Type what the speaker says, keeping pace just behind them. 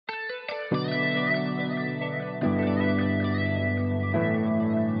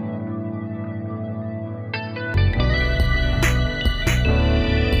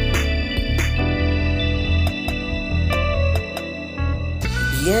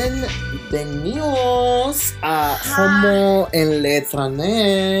Bienvenidos a Homo en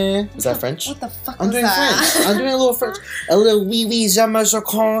Letrané. Is that French? What the fuck I'm was doing that? French. I'm doing a little French. A little wee wee jamais je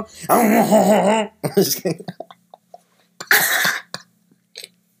crois. I'm just kidding.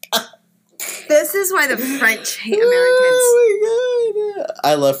 This is why the French hate Americans. Oh my god.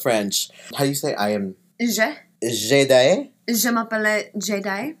 I love French. How do you say I am? Je m'appelle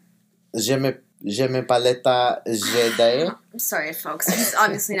Jedi. Je me paleta Jedi. I'm sorry, folks. He's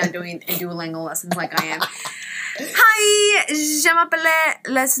obviously not doing Duolingo lessons like I am. Hi, je m'appelle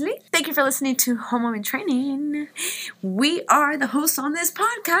Leslie. Thank you for listening to Homo in Training. We are the hosts on this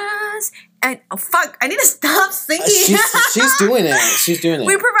podcast. And, oh fuck, I need to stop singing. She's doing it. She's doing it.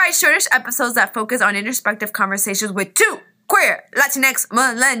 We provide shortish episodes that focus on introspective conversations with two queer Latinx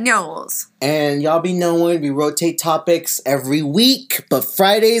millennials. And y'all be knowing we rotate topics every week, but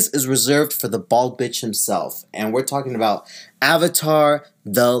Fridays is reserved for the bald bitch himself. And we're talking about Avatar: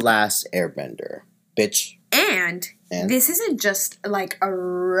 The Last Airbender. Bitch. And this isn't just like a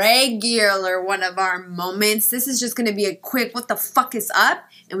regular one of our moments. This is just going to be a quick what the fuck is up,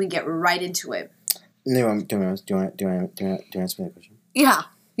 and we get right into it. No, do you want to answer the question? Yeah.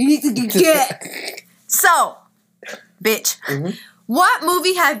 You need to get So, bitch, what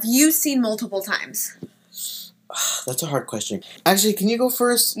movie have you seen multiple times? That's a hard question. Actually, can you go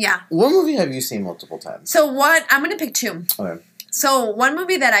first? Yeah. What movie have you seen multiple times? So I'm going to pick two. Okay. So one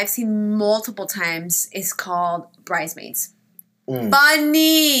movie that I've seen multiple times is called Bridesmaids.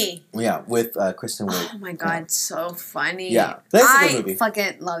 Funny! Yeah, with Kristen Wiig. Oh my god, so funny. Yeah, that's a good movie. I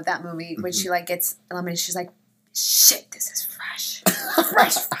fucking love that movie. When she like gets lemonade, she's like, shit, this is fresh.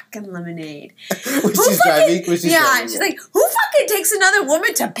 Fresh fucking lemonade. When she's driving? She's like, who fucking takes another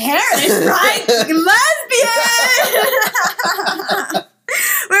woman to Paris, right? Lesbian!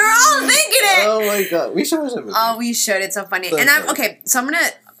 We were all thinking it. Oh my god, we should watch that movie. Oh, we should. It's so funny. So and funny. So I'm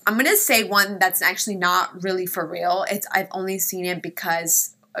gonna say one that's actually not really for real. I've only seen it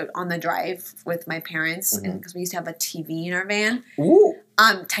because on the drive with my parents, and because we used to have a TV in our van. Ooh.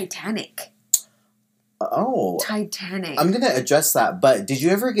 Titanic. Oh. Titanic. I'm gonna address that, but did you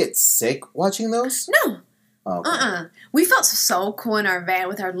ever get sick watching those? No. Oh, okay. We felt so cool in our van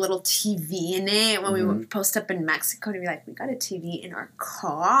with our little TV in it when we would post up in Mexico and be like, we got a TV in our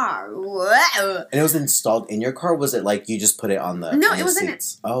car. Whoa. And it was installed in your car? Was it like you just put it on the No, on it the was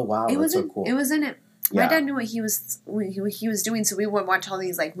seats? in it. Oh wow, that's so cool. It was in it. Yeah. My dad knew what he was doing, so we would watch all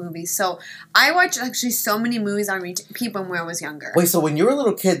these like movies. So I watched actually so many movies on repeat when I was younger. Wait, so when you were a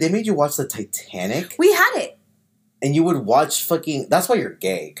little kid, they made you watch the Titanic? We had it. And you would watch fucking... That's why you're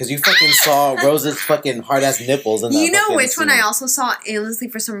gay. Because you fucking saw Rose's fucking hard-ass nipples in that. You know which one I also saw endlessly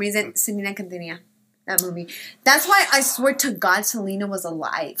for some reason? Selena Quintanilla. That movie. That's why I swear to God Selena was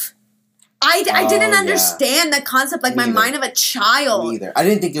alive. I didn't understand the concept, like my mind of a child. Me either. I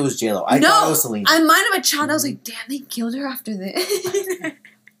didn't think it was J-Lo. I thought it was Selena. My mind of a child, I was like, damn, they killed her after this.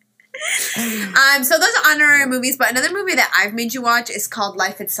 So those are honorary movies, but another movie that I've made you watch is called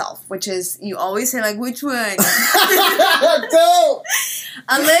Life Itself, which is, you always say like, which one? Go!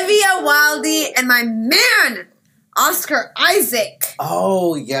 Olivia Wilde and my man, Oscar Isaac.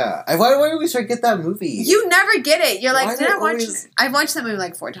 Oh, yeah. Why did we start get that movie? You never get it. You're like, Why did I watch always... it? I've watched that movie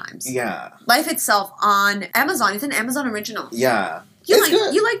like 4 times. Yeah. Life Itself on Amazon. It's an Amazon original. Yeah.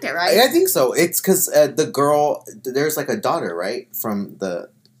 You liked it, right? I think so. It's because the girl, there's like a daughter, right? From the...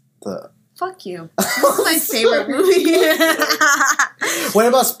 Fuck you. This is my favorite movie. What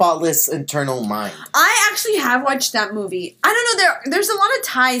about Spotless Internal Mind? I actually have watched that movie. I don't know. There's a lot of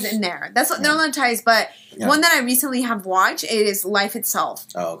ties in there. There are a lot of ties, but one that I recently have watched is Life Itself.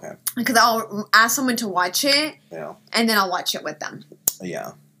 Oh, okay. Because I'll ask someone to watch it, and then I'll watch it with them.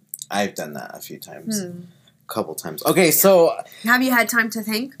 Yeah, I've done that a few times. A couple times. Okay, so... Have you had time to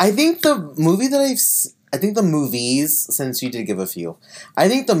think? I think the movies, since you did give a few, I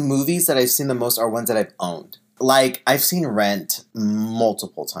think the movies that I've seen the most are ones that I've owned. Like, I've seen Rent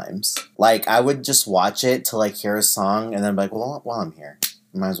multiple times. Like, I would just watch it to, like, hear a song, and then be like, well, while I'm here,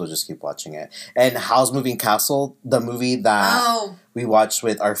 I might as well just keep watching it. And Howl's Moving Castle, the movie that we watched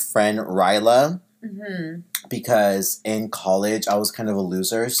with our friend Ryla, because in college, I was kind of a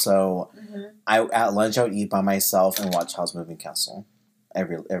loser, so at lunch, I would eat by myself and watch Howl's Moving Castle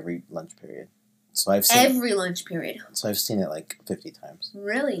every lunch period. So I've seen every lunch period. So I've seen it like 50 times.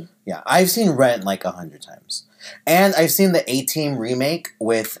 Really? Yeah, I've seen Rent like 100 times, and I've seen the A-Team remake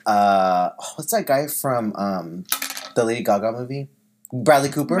with what's that guy from the Lady Gaga movie? Bradley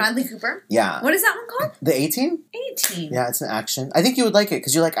Cooper. Bradley Cooper? Yeah. What is that one called? The A-Team? A-Team. Yeah, it's an action. I think you would like it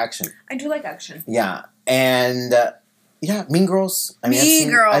because you like action. I do like action. Yeah, and Mean Girls. I've seen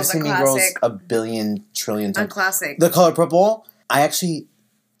Mean Girls a billion trillion times. A classic. The Color Purple. I actually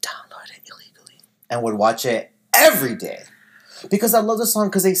and would watch it every day. Because I love the song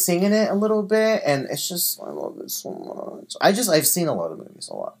because they sing in it a little bit, and it's just, I love it so much. I've seen a lot of movies,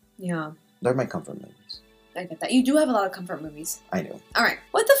 a lot. Yeah. They're my comfort movies. I get that. You do have a lot of comfort movies. I do. Alright.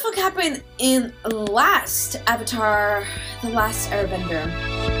 What the fuck happened in last Avatar, The Last Airbender?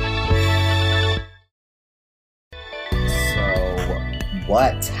 So,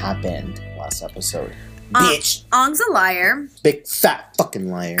 what happened last episode? Bitch! Ong's a liar. Big fat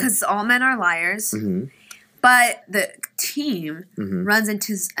fucking liar. Because all men are liars. Mm-hmm. But the team runs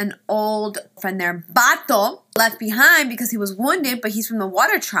into an old friend there, Bato, left behind because he was wounded, but he's from the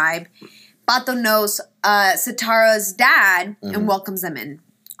water tribe. Bato knows Satara's dad and welcomes them in.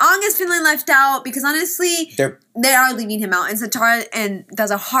 Ong is feeling left out because honestly, they are leaving him out. And Satara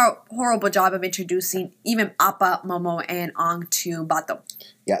does a horrible job of introducing even Appa, Momo, and Ong to Bato.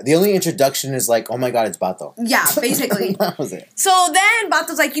 Yeah, the only introduction is like, oh my god, it's Bato. Yeah, basically. That was it. So then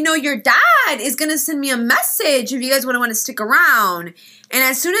Bato's like, your dad is going to send me a message if you guys want to stick around. And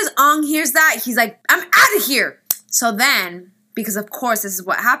as soon as Ong hears that, he's like, I'm out of here. So then, because of course this is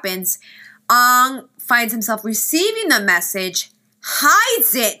what happens, Ong finds himself receiving the message,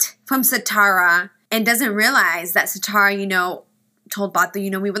 hides it from Satara, and doesn't realize that Satara, told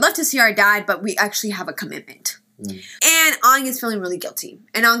Bato, we would love to see our dad, but we actually have a commitment. And Ong is feeling really guilty.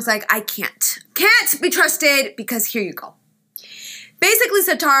 And Ong's like, I can't be trusted because here you go. Basically,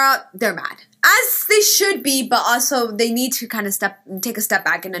 Satara, they're mad. As they should be, but also they need to kind of take a step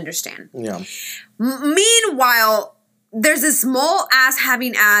back and understand. Yeah. Meanwhile, there's this mole-ass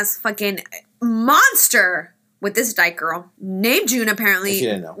having ass fucking monster with this dyke girl named June, apparently. If you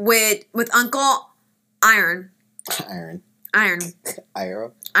didn't know. With Uncle Iron. Iron.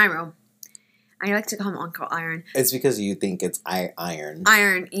 Iroh. I like to call him Uncle Iron. It's because you think it's iron.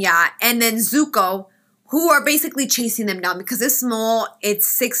 Iron, yeah. And then Zuko, who are basically chasing them down because this mole, its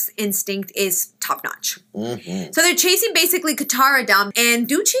sixth instinct is top-notch. Mm-hmm. So they're chasing basically Katara down and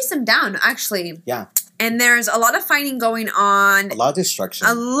do chase him down, actually. Yeah. And there's a lot of fighting going on. A lot of destruction.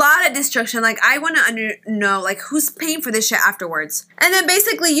 Like, I want to know, like, who's paying for this shit afterwards? And then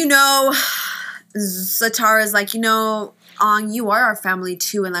basically, Zatara's like, Ong, you are our family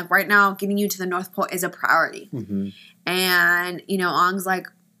too, and like right now, getting you to the North Pole is a priority. Mm-hmm. And Ong's like,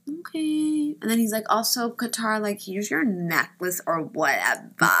 okay, and then he's like, also Katara, like, here's your necklace or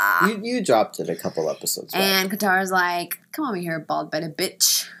whatever. You dropped it a couple episodes back. And Katara's like, come over here, bald-headed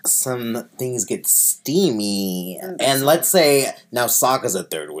bitch. Some things get steamy, and let's say now Sokka's a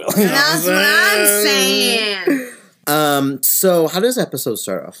third wheel. That's what I'm saying. So how does the episode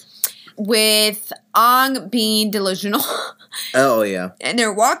start off? With Ong being delusional. Oh, yeah. And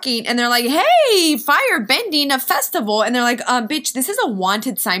they're walking, and they're like, hey, fire bending, a festival. And they're like, bitch, this is a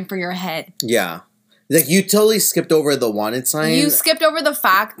wanted sign for your head. Yeah. Like, you totally skipped over the wanted sign. You skipped over the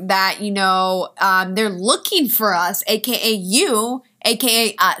fact that, they're looking for us, a.k.a. you,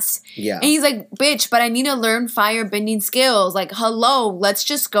 a.k.a. us. Yeah. And he's like, bitch, but I need to learn fire bending skills. Like, hello, let's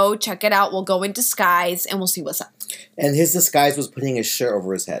just go check it out. We'll go in disguise, and we'll see what's up. And his disguise was putting his shirt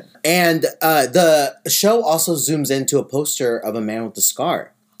over his head. And the show also zooms into a poster of a man with a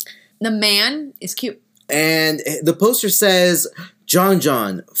scar. The man is cute. And the poster says,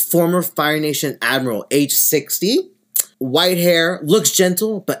 John, former Fire Nation Admiral, age 60, white hair, looks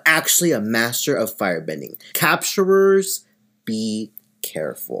gentle, but actually a master of firebending. Capturers, be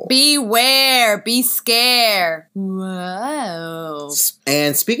careful. Beware. Be scared. Whoa.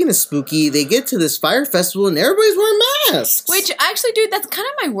 And speaking of spooky, they get to this fire festival and everybody's wearing masks. Which, actually, dude, that's kind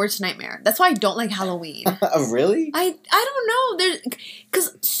of my worst nightmare. That's why I don't like Halloween. Really? I don't know.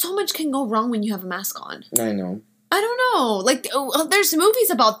 Because so much can go wrong when you have a mask on. I know. I don't know. Like, there's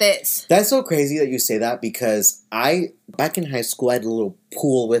movies about this. That's so crazy that you say that because back in high school, I had a little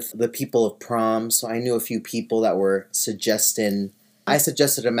pool with the people of prom. So I knew a few people that were suggesting. I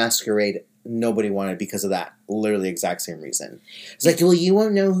suggested a masquerade. Nobody wanted because of that literally exact same reason. It's like, well, you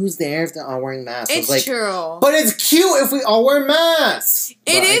won't know who's there if they're all wearing masks. It's true. But it's cute if we all wear masks.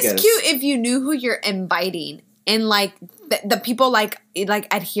 It is cute if you knew who you're inviting. And, like, the people, like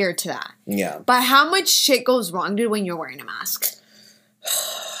adhere to that. Yeah. But how much shit goes wrong, dude, when you're wearing a mask?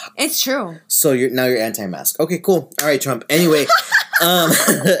 It's true. So now you're anti-mask. Okay, cool. All right, Trump. Anyway,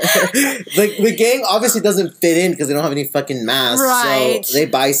 the gang obviously doesn't fit in because they don't have any fucking masks. Right. So they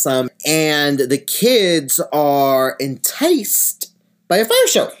buy some. And the kids are enticed by a fire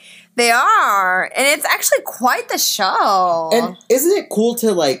show. They are. And it's actually quite the show. And isn't it cool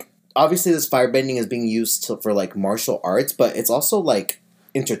to, like, obviously this firebending is being used for, like, martial arts, but it's also, like,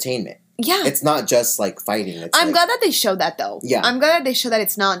 entertainment. Yeah. It's not just, like, fighting. It's I'm glad that they showed that, though. Yeah. I'm glad that they showed that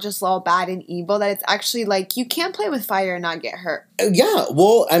it's not just all bad and evil, that it's actually, like, you can't play with fire and not get hurt. Yeah,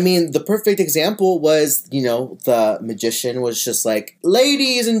 well, I mean, the perfect example was, you know, the magician was just like,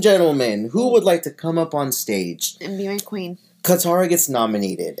 ladies and gentlemen, who would like to come up on stage? And be my queen. Katara gets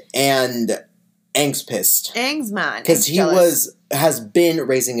nominated, and Aang's pissed. Aang's mad. Because he has been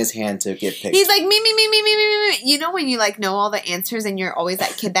raising his hand to get picked. He's like, me. You know when you, like, know all the answers and you're always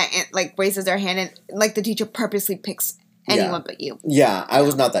that kid that, like, raises their hand and, like, the teacher purposely picks anyone but you. Yeah, I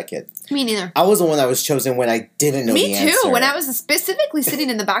was not that kid. Me neither. I was the one that was chosen when I didn't know the answer. Me too, when I was specifically sitting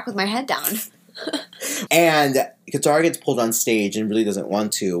in the back with my head down. And Katara gets pulled on stage and really doesn't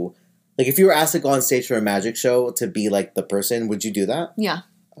want to. Like, if you were asked to go on stage for a magic show to be, like, the person, would you do that? Yeah.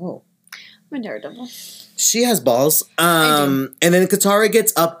 Oh. I'm a daredevil. She has balls. And then Katara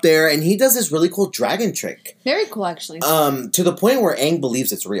gets up there, and he does this really cool dragon trick. Very cool, actually. To the point where Aang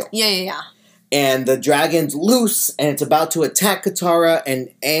believes it's real. Yeah. And the dragon's loose, and it's about to attack Katara, and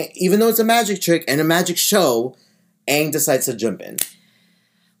Aang, even though it's a magic trick and a magic show, Aang decides to jump in.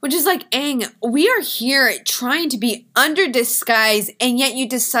 Which is like, Aang, we are here trying to be under disguise, and yet you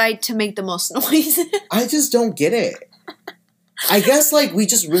decide to make the most noise. I just don't get it. I guess, like, we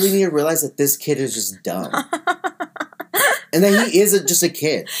just really need to realize that this kid is just dumb. And that he is just a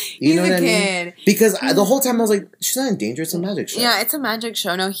kid. You know what I mean? Because the whole time I was like, she's not in danger, it's a magic show. Yeah, it's a magic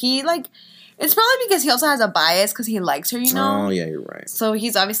show. No, he, like, it's probably because he also has a bias because he likes her, you know? Oh, yeah, you're right. So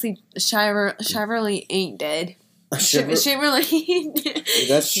he's obviously, Chivalry ain't dead. Chivalry.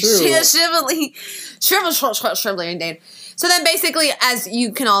 That's true. Chivalry ain't dead. So then basically, as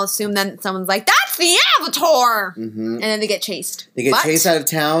you can all assume, then someone's like, that's the Avatar! Mm-hmm. And then they get chased. They get chased out of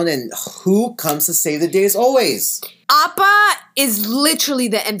town, and who comes to save the day as always? Appa is literally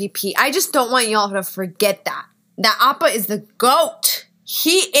the MVP. I just don't want y'all to forget that. That Appa is the GOAT.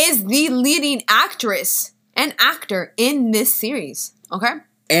 He is the leading actress and actor in this series. Okay?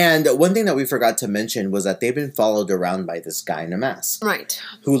 And one thing that we forgot to mention was that they've been followed around by this guy in a mask. Right.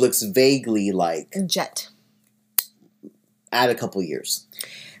 Who looks vaguely like... Jet. Add a couple years.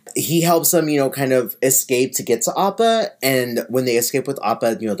 He helps them, you know, kind of escape to get to Appa, and when they escape with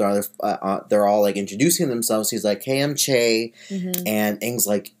Appa, you know, they're all, like, introducing themselves. He's like, hey, I'm Che, and Aang's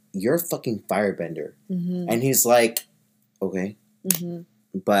like, you're a fucking firebender. And he's like, okay.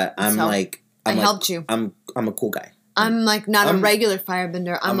 But I'm like... I helped you. I'm a cool guy. I'm, like, not a regular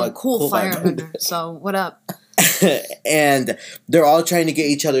firebender. I'm a cool firebender. So, what up? And they're all trying to get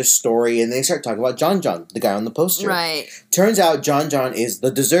each other's story, and they start talking about John, the guy on the poster. Right. Turns out John is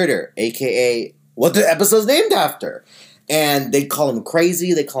the deserter, a.k.a. what the episode's named after. And they call him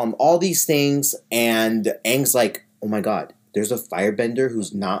crazy, they call him all these things, and Aang's like, oh my god, there's a firebender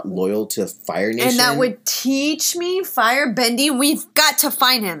who's not loyal to Fire Nation. And that would teach me firebending. We've got to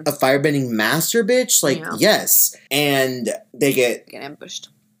find him. A firebending master, bitch? Like, yes. And they get ambushed.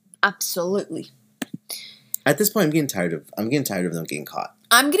 Absolutely. At this point, I'm getting tired of them getting caught.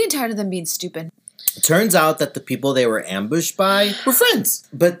 I'm getting tired of them being stupid. Turns out that the people they were ambushed by were friends.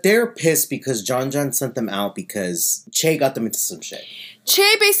 But they're pissed because John sent them out because Che got them into some shit.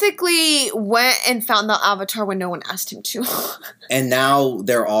 Che basically went and found the Avatar when no one asked him to. And now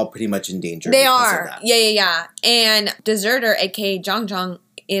they're all pretty much in danger. They are. Yeah. And Deserter, a.k.a. Zhang,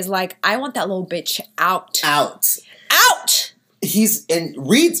 is like, I want that little bitch out. Out! He's and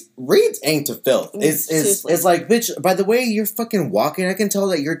reads Aang to filth. It's like, bitch, by the way you're fucking walking, I can tell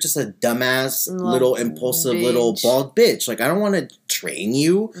that you're just a dumbass, little impulsive, little bald bitch. Like, I don't want to train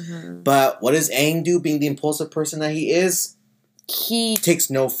you. But what does Aang do, being the impulsive person that he is? He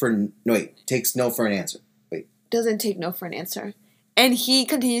takes no for an answer. Wait. Doesn't take no for an answer. And he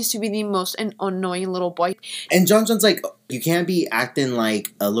continues to be the most annoying little boy. And John's like, you can't be acting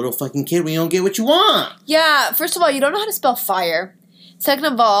like a little fucking kid when you don't get what you want. Yeah, first of all, you don't know how to spell fire. Second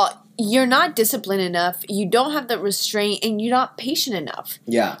of all, you're not disciplined enough. You don't have the restraint, and you're not patient enough.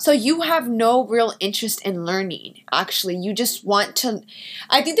 Yeah. So you have no real interest in learning, actually. You just want to...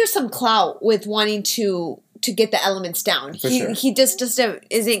 I think there's some clout with wanting to get the elements down. He just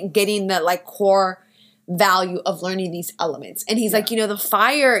isn't getting the, like, core... value of learning these elements. And he's like, you know, the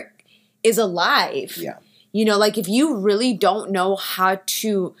fire is alive. Yeah. You know, like, if you really don't know how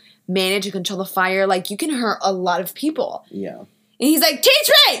to manage and control the fire, like, you can hurt a lot of people. Yeah. And he's like,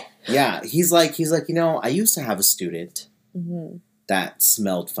 teach me! Yeah. He's like, you know, I used to have a student that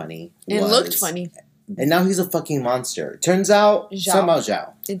smelled funny. And looked funny. And now he's a fucking monster. Turns out, somehow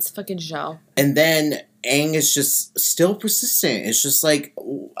Zhao. It's fucking Zhao. And then Aang is just still persistent. It's just like,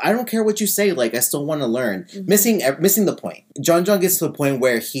 I don't care what you say. Like, I still want to learn. Missing the point. John gets to the point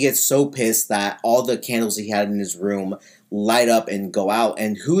where he gets so pissed that all the candles he had in his room light up and go out.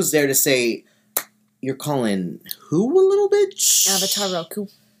 And who's there to say, you're calling who a little bitch? Avatar Roku.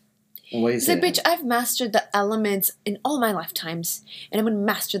 What do you He's say? like, bitch, I've mastered the elements in all my lifetimes, and I'm going to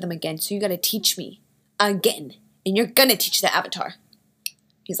master them again, so you got to teach me again, and you're going to teach the Avatar.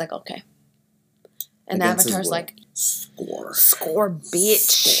 He's like, okay. And Against the Avatar's like, score,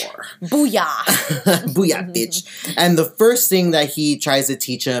 bitch. Score. Booyah. Booyah, bitch. And the first thing that he tries to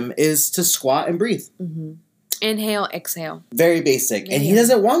teach him is to squat and breathe. Mm-hmm. Inhale, exhale. Very basic. And he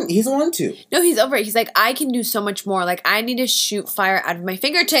doesn't want to. No, he's over it. He's like, I can do so much more. Like, I need to shoot fire out of my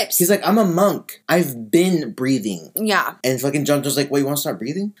fingertips. He's like, I'm a monk. I've been breathing. Yeah. And fucking John-John's like, wait, you want to start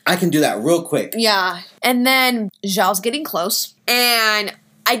breathing? I can do that real quick. Yeah. And then Zhao's getting close. And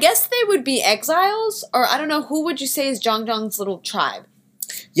I guess they would be exiles. Or I don't know, who would you say is Zhang's little tribe?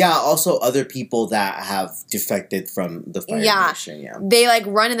 Yeah, also other people that have defected from the Fire Nation. Yeah. They like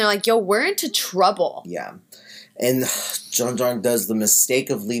run and they're like, yo, we're into trouble. Yeah. And John does the mistake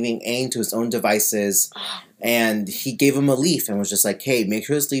of leaving Aang to his own devices. And he gave him a leaf and was just like, hey, make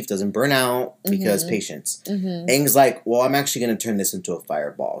sure this leaf doesn't burn out because patience. Aang's like, well, I'm actually going to turn this into a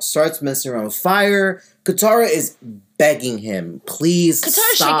fireball. Starts messing around with fire. Katara is begging him, please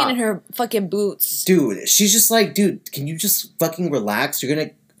Katara's stop. shaking in her fucking boots. Dude, she's just like, dude, can you just fucking relax? You're going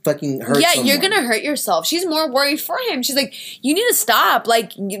to fucking hurt someone. You're going to hurt yourself. She's more worried for him. She's like, you need to stop.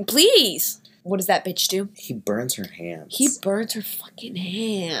 Like, please. What does that bitch do? He burns her hands. He burns her fucking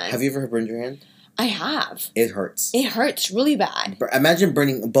hand. Have you ever burned your hand? I have. It hurts. It hurts really bad. Imagine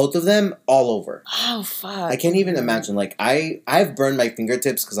burning both of them all over. Oh, fuck. I can't even imagine. Like, I've burned my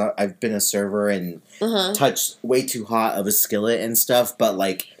fingertips because I've been a server and touched way too hot of a skillet and stuff. But,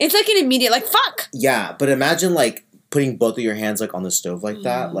 like... It's like an immediate, like, fuck! Yeah, but imagine, like, putting both of your hands, like, on the stove like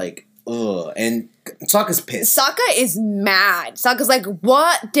that. Like, ugh. And Sokka's pissed. Sokka is mad. Sokka's like,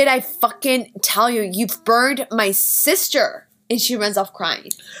 what did I fucking tell you? You've burned my sister. And she runs off crying.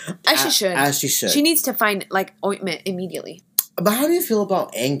 As she should. As she should. She needs to find, like, ointment immediately. But how do you feel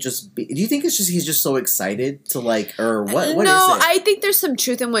about Aang do you think it's just he's just so excited to, like, or what? What no, is it? I think there's some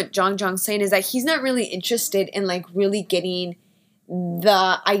truth in what Zhang's saying is that he's not really interested in, like, really getting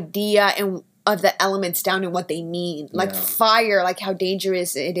the idea and of the elements down and what they mean. Like fire, like how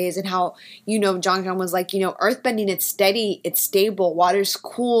dangerous it is and how, you know, Zhang was like, you know, earthbending, it's steady, it's stable, water's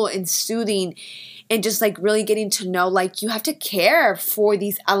cool and soothing. And just like really getting to know, like you have to care for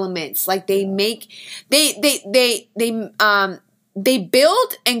these elements. Like they make, they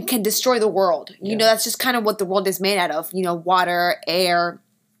build and can destroy the world. You know, that's just kind of what the world is made out of. You know, water, air,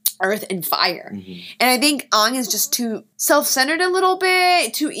 earth, and fire. And I think Aang is just too self-centered a little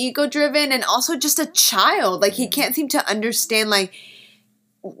bit, too ego-driven, and also just a child. Like he can't seem to understand, like,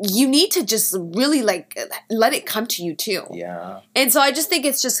 you need to just really, like, let it come to you, too. Yeah. And so I just think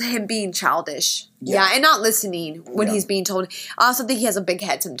it's just him being childish. Yeah, and not listening when he's being told. I also think he has a big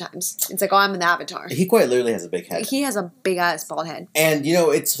head sometimes. It's like, oh, I'm an avatar. He quite literally has a big head. He has a big-ass bald head. And, you know,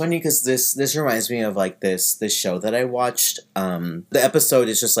 it's funny because this reminds me of, like, this show that I watched. The episode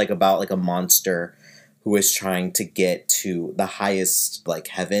is just, like, about, like, a monster who is trying to get to the highest, like,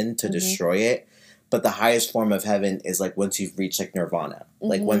 heaven to destroy it. But the highest form of heaven is, like, once you've reached, like, nirvana.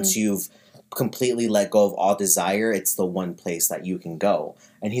 Like, once you've completely let go of all desire, it's the one place that you can go.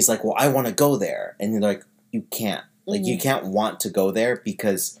 And he's like, well, I want to go there. And you're like, you can't. Like, you can't want to go there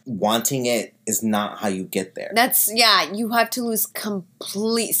because wanting it is not how you get there. You have to lose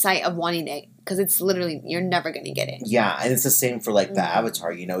complete sight of wanting it. Because it's literally, you're never going to get it. Yeah, and it's the same for, like, the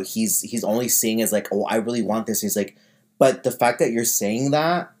Avatar, you know? He's only seeing as, like, oh, I really want this. He's like, but the fact that you're saying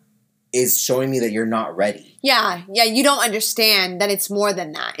that is showing me that you're not ready. Yeah, you don't understand that it's more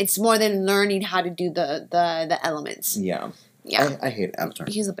than that. It's more than learning how to do the elements. Yeah. I hate Avatar.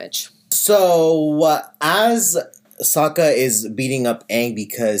 He's a bitch. So, as Sokka is beating up Aang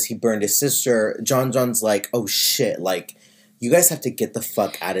because he burned his sister, John's like, oh shit, like, you guys have to get the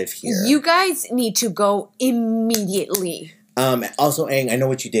fuck out of here. You guys need to go immediately. Also, Aang, I know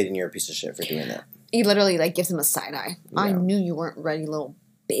what you did and you're a piece of shit for doing that. He literally, like, gives him a side eye. Yeah. I knew you weren't ready, little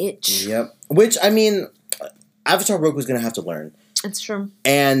bitch. Yep. Which, I mean, Avatar Roku's gonna have to learn. It's true.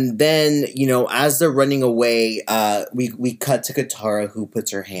 And then, you know, as they're running away, we cut to Katara, who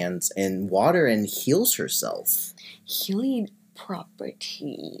puts her hands in water and heals herself. Healing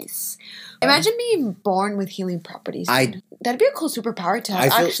properties. Imagine being born with healing properties. That'd be a cool superpower to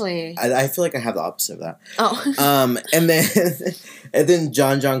have, actually. I feel like I have the opposite of that. Oh. And then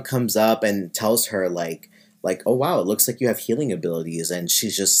John comes up and tells her, like, oh, wow, it looks like you have healing abilities. And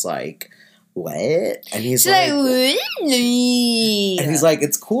she's just like, what? And he's like,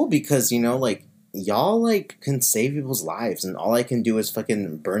 it's cool because, you know, like, y'all, like, can save people's lives and all I can do is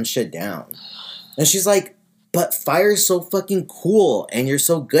fucking burn shit down. And she's like, but fire's so fucking cool, and you're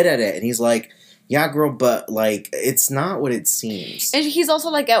so good at it. And he's like, yeah, girl, but, like, it's not what it seems. And he's also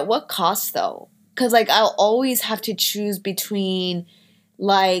like, at what cost, though? Because, like, I'll always have to choose between,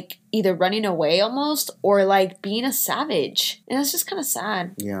 like, either running away almost or, like, being a savage. And that's just kind of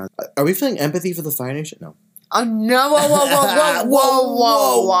sad. Yeah. Are we feeling empathy for the Fire Nation? No. Oh, no.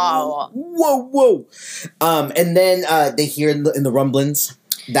 Whoa. And then they hear in the rumblings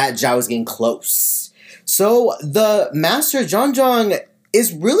that Zhao is getting close. So the master, Zhang,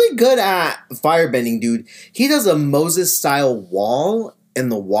 is really good at firebending, dude. He does a Moses-style wall in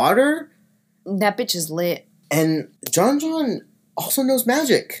the water. That bitch is lit. And Zhang also knows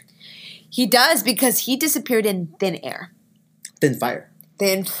magic. He does, because he disappeared in thin air. Thin fire.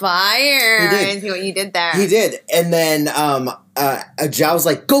 Thin fire. He did. I see what you did there. He did. And then Zhao's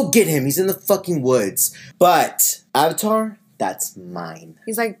like, go get him. He's in the fucking woods. But Avatar, that's mine.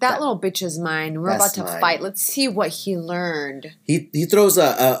 He's like, that little bitch is mine. We're about to fight. Let's see what he learned. He throws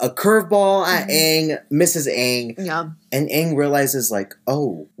a curveball at Aang, misses Aang. Yeah. And Aang realizes, like,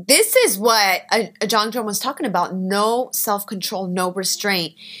 oh. This is what Zhang was talking about. No self-control, no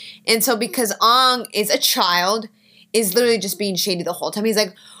restraint. And so because Aang is a child, is literally just being shady the whole time. He's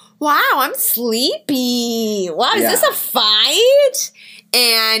like, wow, I'm sleepy. Wow, is this a fight?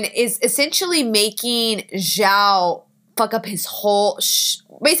 And is essentially making Zhao fuck up his whole...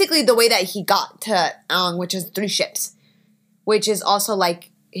 basically the way that he got to Aang, which is 3 ships. Which is also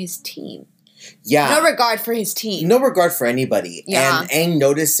like his team. Yeah. No regard for his team. No regard for anybody. Yeah. And Aang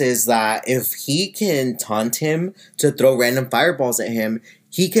notices that if he can taunt him to throw random fireballs at him,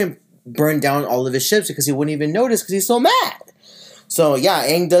 he can burn down all of his ships because he wouldn't even notice because he's so mad. So, yeah,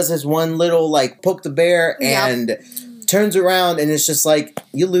 Aang does his one little, like, poke the bear and turns around and it's just like,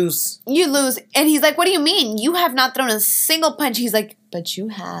 you lose. You lose. And he's like, what do you mean? You have not thrown a single punch. He's like, but you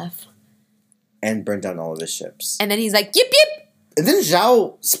have. And burned down all of his ships. And then he's like, yip, yip. And then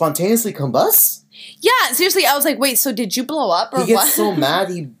Zhao spontaneously combusts? Yeah, seriously. I was like, wait, so did you blow up or what? He gets so mad,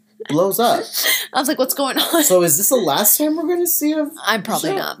 he blows up. I was like, what's going on? So is this the last time we're going to see him? I'm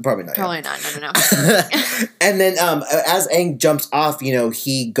probably not. Probably not. Probably not. No. And then as Aang jumps off, you know,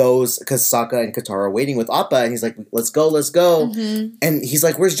 he goes, because Sokka and Katara are waiting with Appa, and he's like, let's go. Mm-hmm. And he's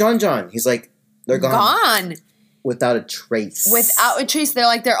like, where's John? He's like, they're gone. Without a trace. Without a trace. They're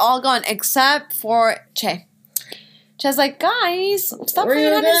like, they're all gone except for Che. Che's like, guys, stop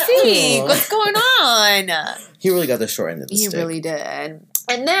playing on the seat. What's going on? He really got the short end of the stick. He really did.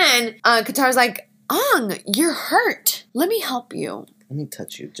 And then Katara's like, Aang, you're hurt. Let me help you. Let me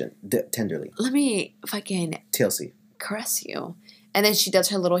touch you tenderly. Let me fucking TLC. Caress you. And then she does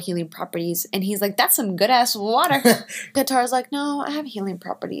her little healing properties. And he's like, that's some good-ass water. Katara's like, no, I have healing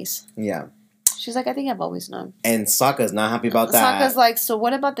properties. Yeah. She's like, I think I've always known. And Sokka's not happy about that. Sokka's like, so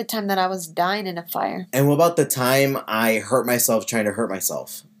what about the time that I was dying in a fire? And what about the time I hurt myself trying to hurt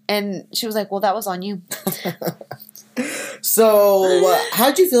myself? And she was like, well, that was on you. So,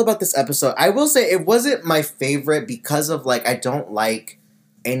 how'd you feel about this episode? I will say it wasn't my favorite because of, like, I don't like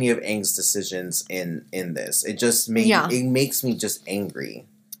any of Aang's decisions in this. It just it makes me just angry.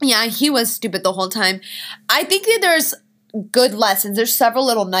 Yeah, he was stupid the whole time. I think that there's good lessons. There's several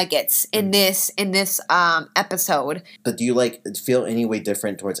little nuggets in this episode. But do you, like, feel any way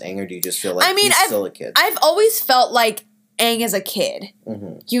different towards Aang, or do you just feel like he's still a kid? I've always felt like Aang is a kid.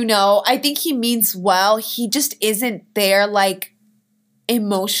 Mm-hmm. You know, I think he means well. He just isn't there, like,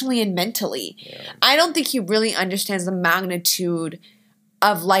 emotionally and mentally. Yeah. I don't think he really understands the magnitude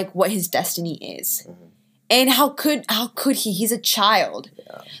of, like, what his destiny is. Mm-hmm. And how could he? He's a child.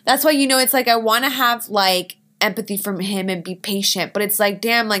 Yeah. That's why, you know, it's like I want to have, like, empathy from him and be patient. But it's like,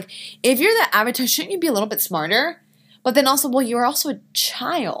 damn, like, if you're the Avatar, shouldn't you be a little bit smarter? But then also, well, you're also a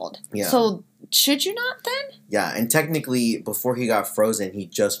child. Yeah. So should you not then? Yeah, and technically, before he got frozen, he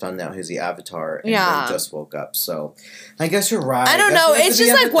just found out he's the Avatar and then just woke up. So I guess you're right. I don't know. It's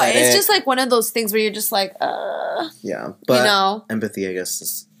just like what? It's just like one of those things where you're just like, Yeah, but you know? empathy, I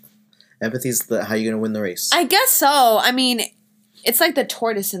guess, empathy's how you're gonna win the race. I guess so. I mean, it's like the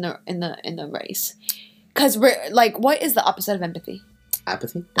tortoise in the race. Because we're like, what is the opposite of empathy?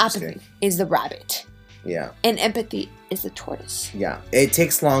 Apathy. Apathy is the rabbit. Yeah. And empathy is the tortoise. Yeah. It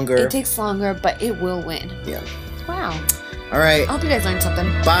takes longer. It takes longer, but it will win. Yeah. Wow. All right. I hope you guys learned something.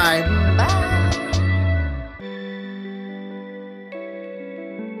 Bye. Bye.